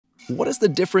What is the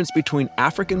difference between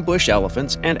African bush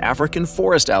elephants and African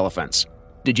forest elephants?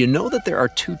 Did you know that there are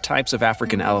two types of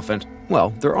African elephant?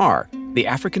 Well, there are. The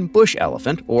African bush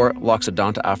elephant, or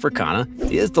Loxodonta africana,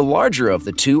 is the larger of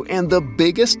the two and the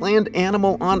biggest land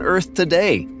animal on Earth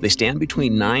today. They stand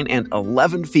between 9 and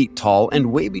 11 feet tall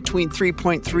and weigh between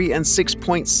 3.3 and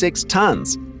 6.6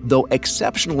 tons, though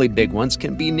exceptionally big ones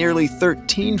can be nearly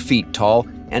 13 feet tall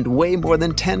and weigh more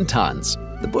than 10 tons.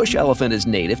 The bush elephant is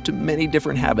native to many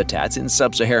different habitats in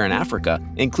sub-Saharan Africa,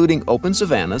 including open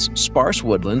savannas, sparse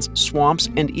woodlands, swamps,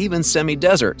 and even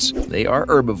semi-deserts. They are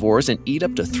herbivores and eat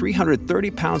up to 330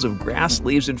 pounds of grass,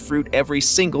 leaves, and fruit every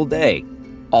single day.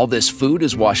 All this food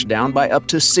is washed down by up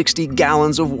to 60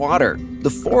 gallons of water. The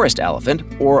forest elephant,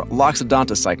 or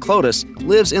Loxodonta cyclotis,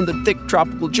 lives in the thick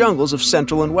tropical jungles of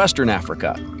Central and Western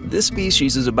Africa. This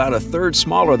species is about a third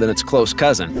smaller than its close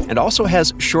cousin, and also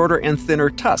has shorter and thinner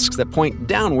tusks that point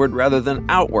downward rather than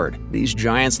outward. These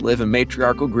giants live in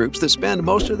matriarchal groups that spend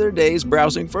most of their days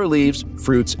browsing for leaves,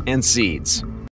 fruits, and seeds.